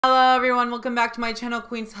Hello everyone, welcome back to my channel,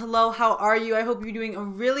 Queens. Hello, how are you? I hope you're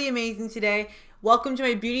doing really amazing today. Welcome to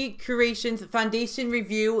my Beauty Creations foundation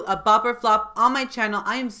review, a bop or flop on my channel.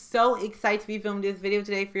 I am so excited to be filming this video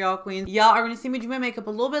today for y'all, Queens. Y'all are going to see me do my makeup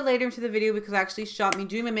a little bit later into the video because I actually shot me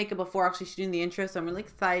doing my makeup before actually shooting the intro, so I'm really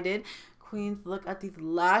excited. Queens, look at these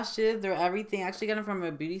lashes. They're everything. I actually got them from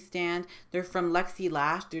a beauty stand. They're from Lexi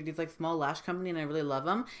Lash. They're these like small lash company and I really love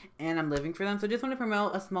them and I'm living for them. So I just want to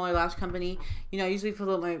promote a smaller lash company. You know, I usually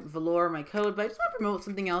promote my velour, my code, but I just want to promote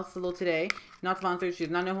something else a little today. Not sponsored. She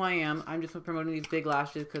does not know who I am. I'm just promoting these big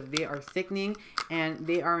lashes because they are sickening and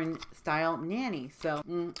they are in style nanny. So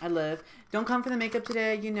I live. Don't come for the makeup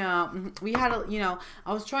today. You know, we had a,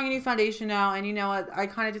 I was trying a new foundation now and you know what? I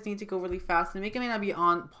kind of just need to go really fast. The makeup may not be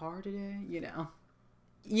on par today.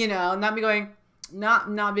 Not me going,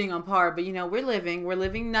 not being on par, but we're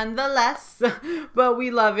living nonetheless, but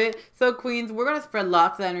we love it. So Queens, we're gonna spread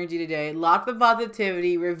lots of energy today, lots of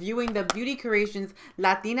positivity, reviewing the Beauty Creations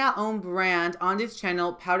Latina owned brand on this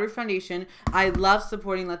channel, powdered foundation. I love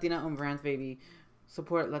supporting Latina owned brands, baby.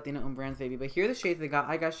 Support Latina owned brands, baby. But here are the shades I got.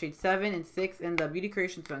 I got shade 7 and 6 in the Beauty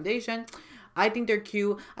Creations foundation. I think they're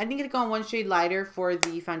cute. I think it'd go on one shade lighter for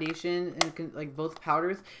the foundation and like both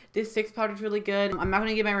powders. This 6 powder is really good. I'm not going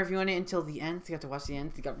to get my review on it until the end, so you have to watch the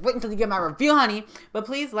end. So you got to wait until you get my review, honey. But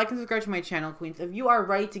please like and subscribe to my channel, Queens. If you are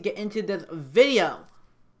ready to get into this video,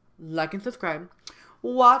 like and subscribe.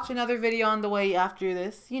 Watch another video on the way after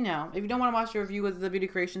this. If you don't want to watch the review of the Beauty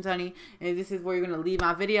Creations, honey, and this is where you're going to leave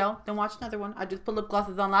my video, then watch another one. I just put lip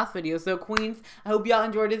glosses on last video. So Queens, I hope y'all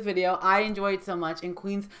enjoyed this video. I enjoyed it so much. And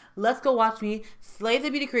Queens, let's go watch me slay the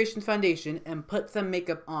Beauty Creations foundation and put some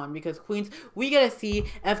makeup on. Because Queens, we got to see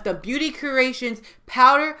if the Beauty Creations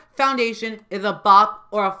powder foundation is a bop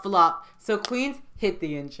or a flop. So Queens, hit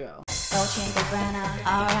the intro.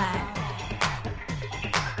 Alright.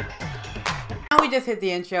 We just hit the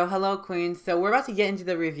intro. Hello, Queens. So we're about to get into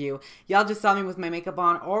the review. Y'all just saw me with my makeup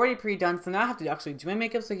on, already pre-done. So now I have to actually do my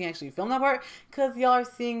makeup so I can actually film that part, because y'all are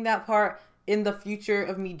seeing that part in the future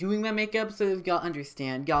of me doing my makeup. So if y'all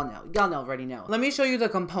understand, y'all already know. Let me show you the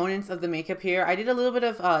components of the makeup here. I did a little bit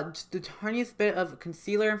of just the tiniest bit of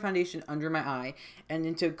concealer and foundation under my eye, and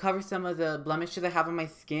then to cover some of the blemishes I have on my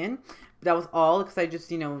skin. But that was all, because I just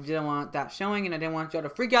didn't want that showing, and I didn't want y'all to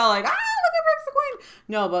freak out like, ah, look at Bricks the Queen.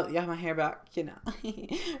 No, but yeah, my hair back,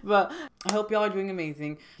 But I hope y'all are doing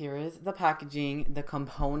amazing. Here is the packaging, the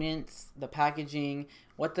components, the packaging,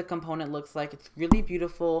 what the component looks like. It's really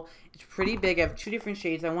beautiful. It's pretty big. I have 2 different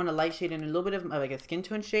shades. I want a light shade and a little bit of like a skin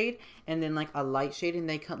tone shade, and then like a light shade, and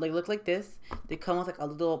they look like this. They come with like a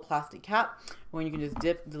little plastic cap where you can just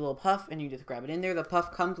dip the little puff and you just grab it in there. The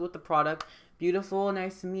puff comes with the product. Beautiful,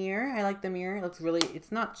 nice mirror. I like the mirror. It looks really,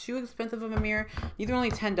 it's not too expensive of a mirror. These are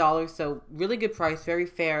only $10, so really good price, very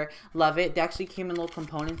fair. Love it. They actually came in little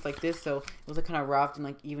components like this, so it was like kind of wrapped in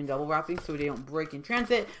like even double wrapping so they don't break in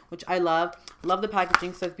transit, which I love. Love the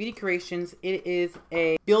packaging. So it's Beauty Creations. It is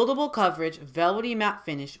a buildable coverage, velvety matte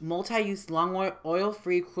finish, multi-use, long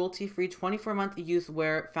oil-free, cruelty-free, 24-month use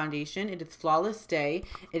wear foundation. It is flawless stay.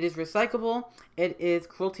 It is recyclable. It is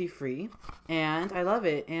cruelty-free, and I love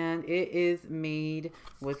it. And it is made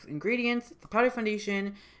with ingredients, the powder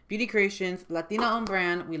foundation, Beauty Creations, Latina owned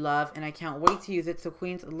brand, we love, and I can't wait to use it. So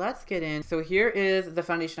Queens, let's get in. So here is the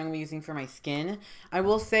foundation I'm going to be using for my skin. I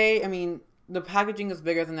will say, I mean, the packaging is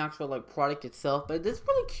bigger than the actual like product itself, but it's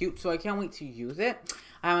really cute, so I can't wait to use it.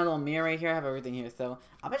 I have a little mirror right here. I have everything here, so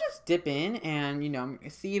I'm gonna just dip in and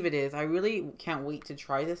see if it is. I really can't wait to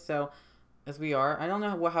try this. So as we are, I don't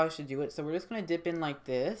know how I should do it, so we're just gonna dip in like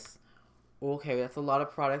this. Okay, that's a lot of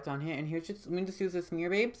product on here, and here's just, let me just use this mirror,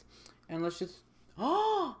 babes, and let's just,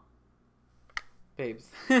 oh, babes,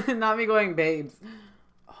 not me going babes.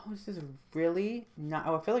 Oh, this is really not,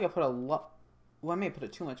 oh, I feel like I put a lot, well, I may put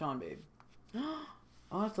it too much on, babe.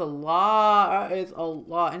 Oh, it's a lot, and it's a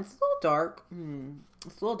little dark,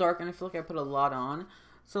 it's a little dark, and I feel like I put a lot on,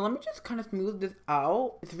 so let me just kind of smooth this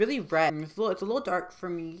out. It's really red, it's a little dark for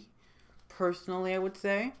me, personally, I would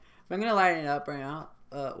say, but I'm gonna lighten it up right now.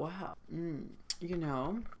 Wow.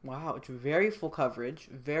 Wow, it's very full coverage.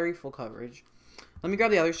 Very full coverage. Let me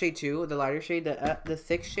grab the other shade too, the lighter shade, the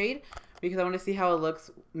 6 shade, because I want to see how it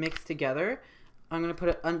looks mixed together. I'm gonna put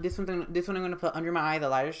it on this one. I'm gonna put under my eye, the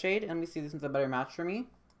lighter shade. And let me see, this one's a better match for me.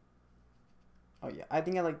 Oh yeah, I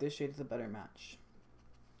think I like this shade. It's a better match.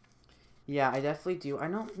 Yeah, I definitely do. I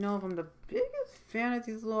don't know if I'm the biggest fan of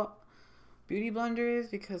these little beauty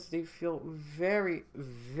blenders because they feel very,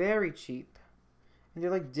 very cheap. And they're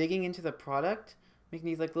like digging into the product, making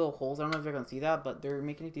these like little holes. I don't know if you're gonna see that, but they're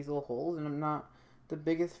making these little holes, and I'm not the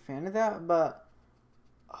biggest fan of that. But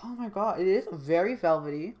oh my god, it is very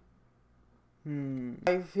velvety.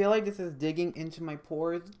 I feel like this is digging into my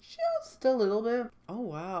pores just a little bit. Oh,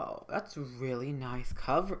 wow. That's really nice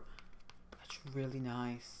cover. That's really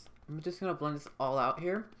nice. I'm just going to blend this all out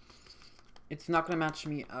here. It's not going to match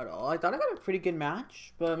me at all. I thought I got a pretty good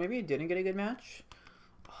match, but maybe I didn't get a good match.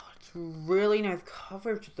 Oh, it's really nice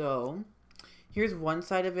coverage, though. Here's one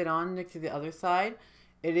side of it on next to the other side.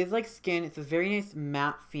 It is like skin. It's a very nice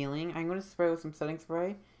matte feeling. I'm going to spray with some setting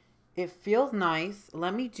spray. It feels nice.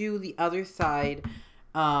 Let me do the other side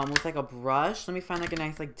with like a brush. Let me find like a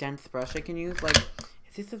nice like dense brush I can use. Like,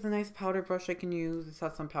 this is a nice powder brush I can use. This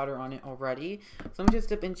has some powder on it already. So let me just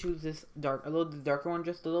dip into this a little darker one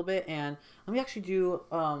just a little bit. And let me actually do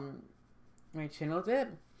my chin with it.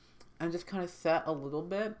 And just kind of set a little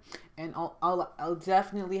bit. And I'll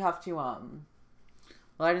definitely have to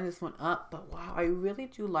lighten this one up. But wow, I really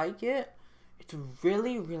do like it. It's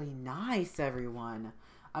really, really nice, everyone.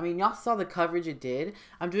 I mean, y'all saw the coverage it did.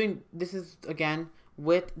 I'm doing, this is, again,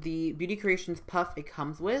 with the Beauty Creations puff it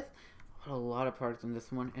comes with. A lot of products in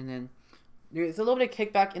this one. And then there's a little bit of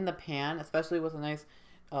kickback in the pan, especially with a nice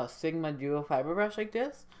Sigma Duo fiber brush like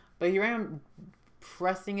this. But here I am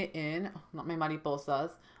pressing it in, not my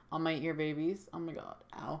mariposas, on my ear babies. Oh my god,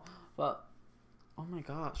 ow. But, oh my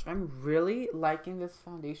gosh, I'm really liking this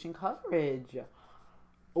foundation coverage.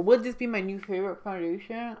 Would this be my new favorite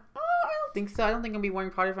foundation? I don't think so. I don't think I'll be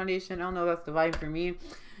wearing powder foundation. I don't know if that's the vibe for me.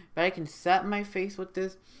 But I can set my face with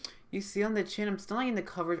this. You see on the chin, I'm still not getting the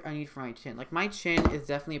coverage I need for my chin. Like, my chin is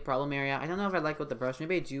definitely a problem area. I don't know if I like it with the brush.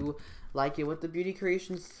 Maybe I do like it with the Beauty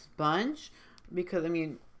Creations sponge. Because, I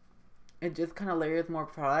mean, it just kind of layers more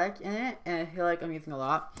product in it. And I feel like I'm using a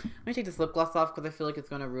lot. I'm going to take this lip gloss off because I feel like it's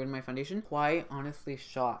going to ruin my foundation. Quite honestly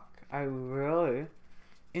shocked. I really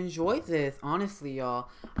enjoy this, honestly, y'all.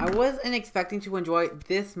 I wasn't expecting to enjoy it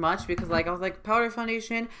this much because, like, I was like, powder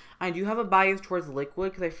foundation. I do have a bias towards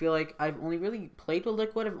liquid because I feel like I've only really played with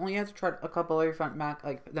liquid. I've only had to try a couple other front MAC,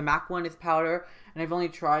 like the MAC one is powder, and I've only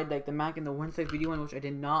tried like the MAC and the One Size Beauty one, which I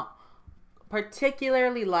did not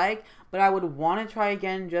particularly like, but I would want to try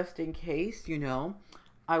again just in case, you know.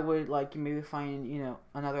 I would like maybe find, you know,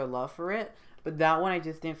 another love for it, but that one I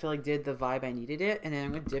just didn't feel like did the vibe I needed it. And then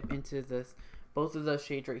I'm gonna dip into this. Both of those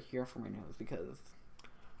shades right here for my nose because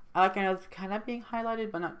I like my nose kind of being highlighted,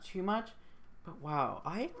 but not too much. But wow,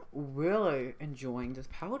 I'm really enjoying this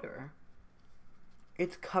powder.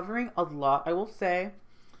 It's covering a lot. I will say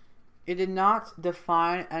it did not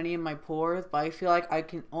define any of my pores, but I feel like I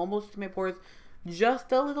can almost do my pores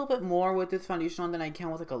just a little bit more with this foundation on than I can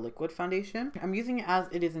with like a liquid foundation. I'm using it as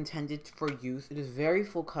it is intended for use. It is very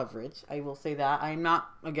full coverage. I will say that. I'm not,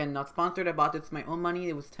 again, not sponsored. I bought this with my own money.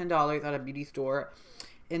 It was $10 at a beauty store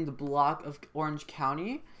in the block of Orange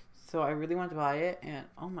County. So I really wanted to buy it, and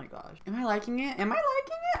oh my gosh. Am I liking it? Am I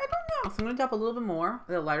liking it? I don't know. So I'm going to tap a little bit more,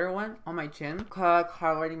 the lighter one, on my chin.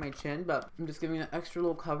 Highlighting my chin, but I'm just giving it extra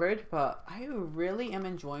little coverage. But I really am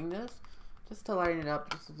enjoying this. Just to lighten it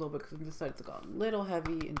up just a little bit because on this side it's got a little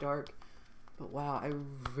heavy and dark. But wow, I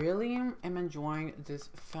really am enjoying this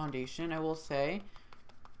foundation, I will say.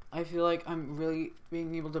 I feel like I'm really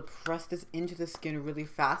being able to press this into the skin really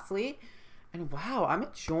fastly. And wow, I'm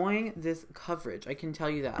enjoying this coverage. I can tell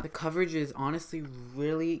you that. The coverage is honestly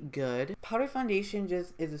really good. Powder foundation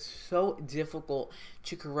just is so difficult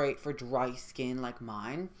to create for dry skin like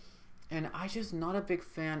mine. And I'm just not a big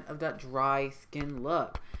fan of that dry skin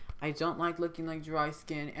look. I don't like looking like dry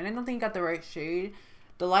skin, and I don't think I got the right shade.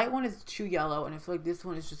 The light one is too yellow, and I feel like this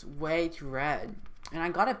one is just way too red. And I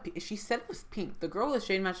got a, she said it was pink. The girl that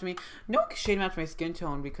shade matched me, no shade matched my skin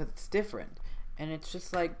tone because it's different. And it's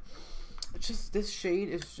just like, it's just, this shade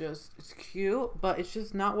is just, it's cute, but it's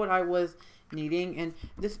just not what I was needing. And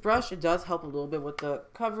this brush, it does help a little bit with the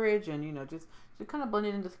coverage and, you know, just to kind of blend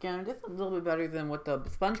it into the skin. Just a little bit better than what the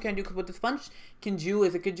sponge can do, because what the sponge can do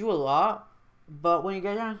is it could do a lot. But when you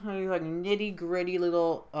get down to like nitty gritty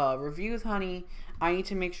little reviews, honey, I need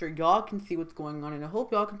to make sure y'all can see what's going on. And I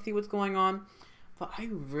hope y'all can see what's going on. But I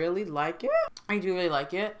really like it. I do really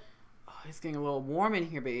like it. Oh, it's getting a little warm in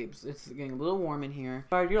here, babes. It's getting a little warm in here.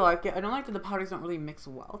 But I do like it. I don't like that the powders don't really mix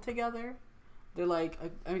well together. They're like,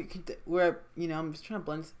 I mean, where, you know, I'm just trying to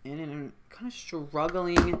blend this in. And I'm kind of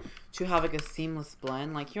struggling to have like a seamless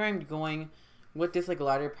blend. Like here I'm going with this like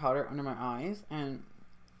lighter powder under my eyes. And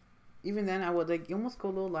even then, I would like almost go a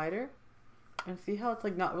little lighter, and see how it's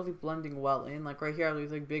like not really blending well in. Like right here, I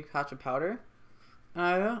lose like big patch of powder.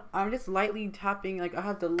 I'm just lightly tapping. Like I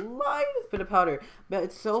have the lightest bit of powder, but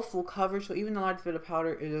it's so full coverage. So even the lightest bit of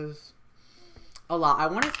powder is a lot. I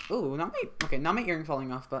want to. Oh, not my earring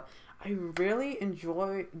falling off, but I really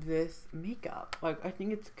enjoy this makeup. Like I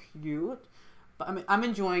think it's cute, But I'm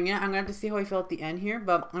enjoying it. I'm going to have to see how I feel at the end here.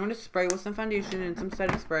 But I'm going to spray with some foundation and some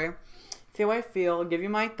setting spray. See how I feel. Give you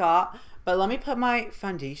my thought. But let me put my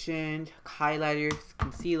foundation, highlighters,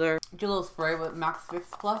 concealer. Do a little spray with Max Fix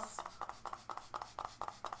Plus.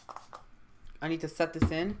 I need to set this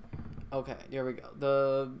in. Okay, there we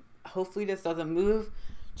go. Hopefully this doesn't move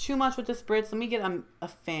too much with the spritz. Let me get a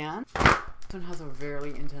fan. This one has a very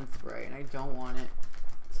intense spray and I don't want it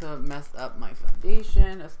to mess up my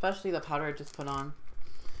foundation, especially the powder I just put on.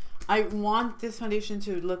 I want this foundation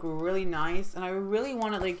to look really nice, and I really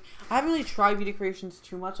want it, like, I haven't really tried Beauty Creations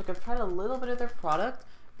too much. Like, I've tried a little bit of their product,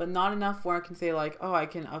 but not enough where I can say, like, oh, I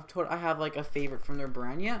have like a favorite from their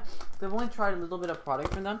brand yet. So I've only tried a little bit of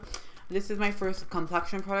product from them. This is my first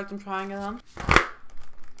complexion product I'm trying them.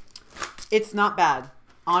 It's not bad.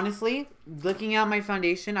 Honestly, looking at my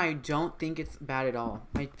foundation, I don't think it's bad at all.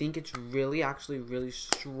 I think it's really, actually really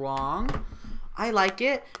strong. I like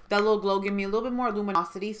it. That little glow gave me a little bit more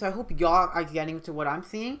luminosity, so I hope y'all are getting to what I'm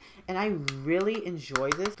seeing. And I really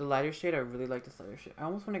enjoy this. The lighter shade, I really like this lighter shade. I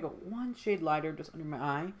almost want to go one shade lighter just under my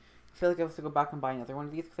eye. I feel like I have to go back and buy another one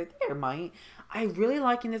of these because I think I might. I really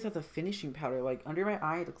liking this as a finishing powder. Like, under my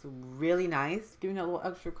eye, it looks really nice. Giving it a little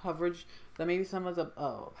extra coverage that maybe some of the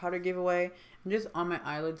powder giveaway. And just on my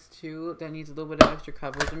eyelids, too, that needs a little bit of extra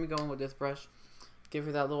coverage. Let me go in with this brush. Give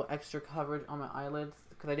her that little extra coverage on my eyelids.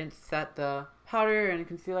 Because I didn't set the powder and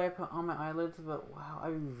concealer I put on my eyelids. But, wow, I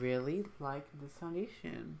really like this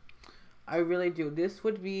foundation. I really do. This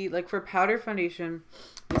would be, like, for powder foundation,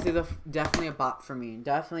 this is definitely a bop for me.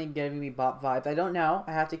 Definitely giving me bop vibes. I don't know.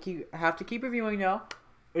 I have to keep reviewing though.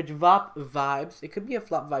 It's bop vibes. It could be a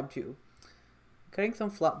flop vibe too. Getting some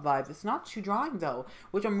flop vibes. It's not too drying though,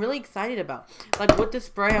 which I'm really excited about. Like, with the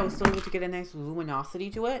spray, I was still able to get a nice luminosity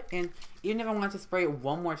to it. And even if I wanted to spray it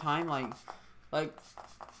one more time, like I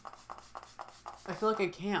feel like I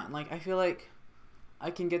can't. Like, I feel like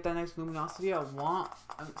I can get that nice luminosity I want.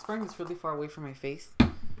 I'm spraying this really far away from my face.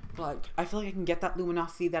 But, like, I feel like I can get that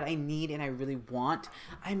luminosity that I need and I really want.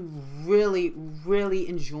 I'm really, really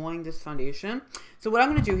enjoying this foundation. So what I'm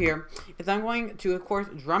going to do here is I'm going to, of course,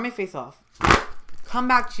 dry my face off. Come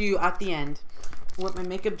back to you at the end with my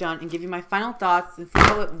makeup done and give you my final thoughts and see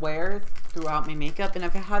how it wears throughout my makeup. And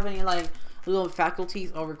if I have any, like, little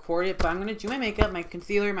faculties, I'll record it. But I'm going to do my makeup, my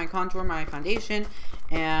concealer, my contour, my foundation.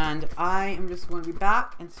 And I am just going to be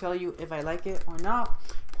back and tell you if I like it or not.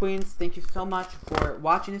 Queens, thank you so much for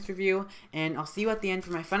watching this review. And I'll see you at the end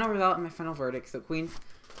for my final result and my final verdict. So, Queens,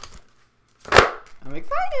 I'm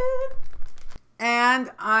excited. And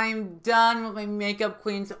I'm done with my makeup,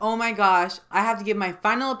 Queens. Oh my gosh. I have to give my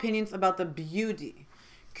final opinions about the Beauty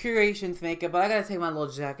Creations makeup, but I gotta take my little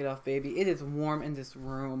jacket off, baby. It is warm in this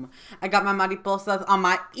room. I got my mariposas on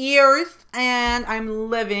my ears and I'm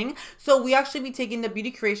living. So we actually be taking the Beauty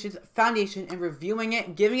Creations foundation and reviewing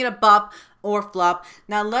it, giving it a bop or flop.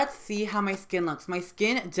 Now let's see how my skin looks. My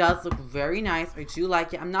skin does look very nice. I do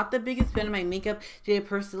like it. I'm not the biggest fan of my makeup today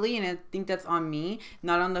personally, and I think that's on me,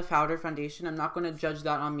 not on the powder foundation. I'm not going to judge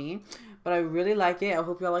that on me, but I really like it. I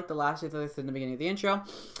hope y'all like the lashes that I said in the beginning of the intro.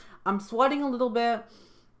 I'm sweating a little bit.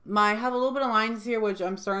 I have a little bit of lines here, which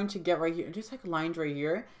I'm starting to get right here. Just like lines right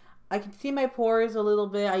here. I can see my pores a little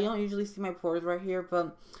bit. I don't usually see my pores right here,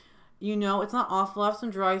 but you know, it's not awful. I have some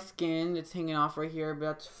dry skin. It's hanging off right here, but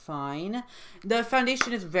that's fine. The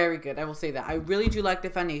foundation is very good. I will say that. I really do like the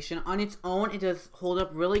foundation. On its own, it does hold up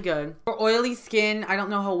really good. For oily skin, I don't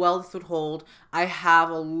know how well this would hold. I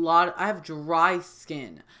have dry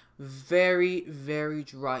skin. Very, very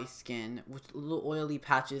dry skin with little oily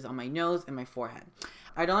patches on my nose and my forehead.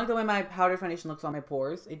 I don't like the way my powder foundation looks on my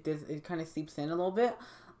pores. It kind of seeps in a little bit.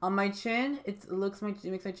 On my chin, it makes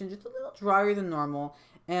my chin just a little drier than normal.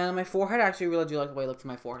 And my forehead, I actually really do like the way it looks on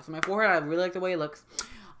my forehead. So my forehead, I really like the way it looks.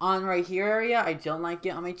 On right here area, I don't like it.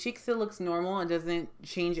 On my cheeks, it looks normal. It doesn't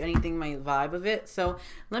change anything, my vibe of it. So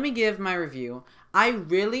let me give my review. I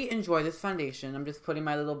really enjoy this foundation. I'm just putting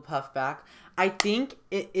my little puff back. I think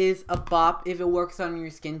it is a bop if it works on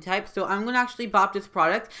your skin type. So I'm going to actually bop this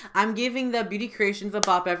product. I'm giving the Beauty Creations a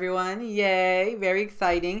bop, everyone. Yay. Very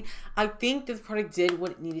exciting. I think this product did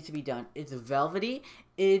what it needed to be done. It's velvety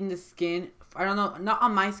in the skin. I don't know. Not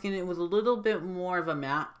on my skin. It was a little bit more of a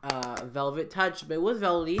matte velvet touch. But it was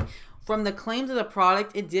velvety. From the claims of the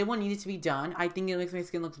product, it did what needed to be done. I think it makes my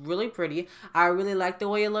skin look really pretty. I really like the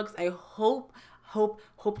way it looks. I hope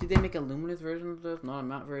did they make a luminous version of this? Not a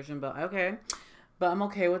matte version, but okay. But I'm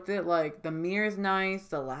okay with it. Like, the mirror is nice.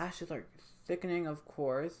 The lashes are thickening, of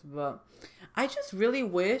course. But I just really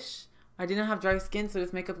wish I didn't have dry skin, so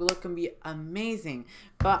this makeup look can be amazing.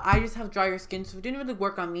 But I just have drier skin, so it didn't really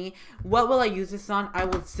work on me. What will I use this on? I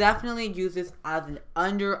will definitely use this as an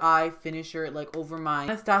under eye finisher, like over my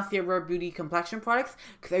Anastasia Rare Beauty complexion products,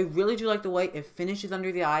 because I really do like the way it finishes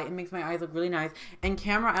under the eye. It makes my eyes look really nice. In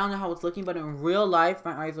camera, I don't know how it's looking, but in real life,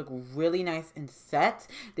 my eyes look really nice and set.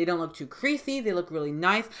 They don't look too creasy. They look really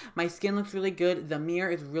nice. My skin looks really good. The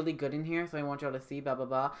mirror is really good in here, so I want y'all to see, blah, blah,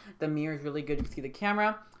 blah. The mirror is really good. You can see the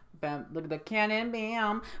camera. Bam, look at the Canon,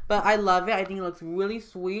 bam. But I love it. I think it looks really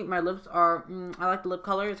sweet. My lips are, I like the lip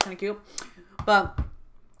color. It's kind of cute. But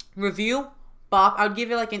review, bop. I would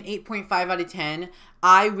give it like an 8.5 out of 10.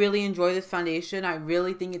 I really enjoy this foundation. I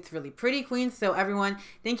really think it's really pretty, queens. So everyone,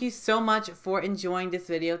 thank you so much for enjoying this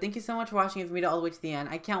video. Thank you so much for watching it for me all the way to the end.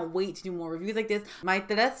 I can't wait to do more reviews like this. My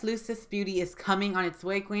Tres Luces Beauty is coming on its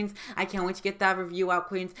way, queens. I can't wait to get that review out,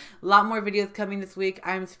 queens. A lot more videos coming this week.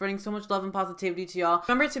 I'm spreading so much love and positivity to y'all.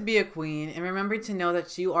 Remember to be a queen, and remember to know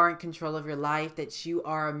that you are in control of your life, that you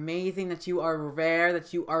are amazing, that you are rare,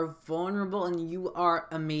 that you are vulnerable, and you are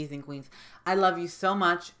amazing, queens. I love you so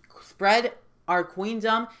much. Spread our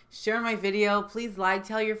queendom. Share my video. Please like,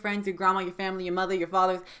 tell your friends, your grandma, your family, your mother, your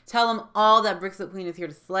fathers. Tell them all that Brixup Queen is here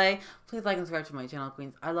to slay. Please like and subscribe to my channel,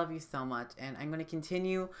 queens. I love you so much, and I'm going to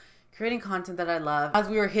continue creating content that I love as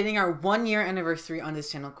we are hitting our 1-year anniversary on this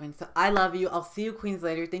channel, queens. So I love you. I'll see you, queens,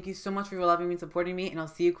 later. Thank you so much for loving me and supporting me, and I'll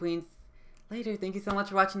see you, queens, later. Thank you so much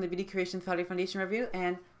for watching the Beauty Creations Powder Foundation review,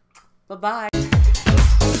 and bye-bye.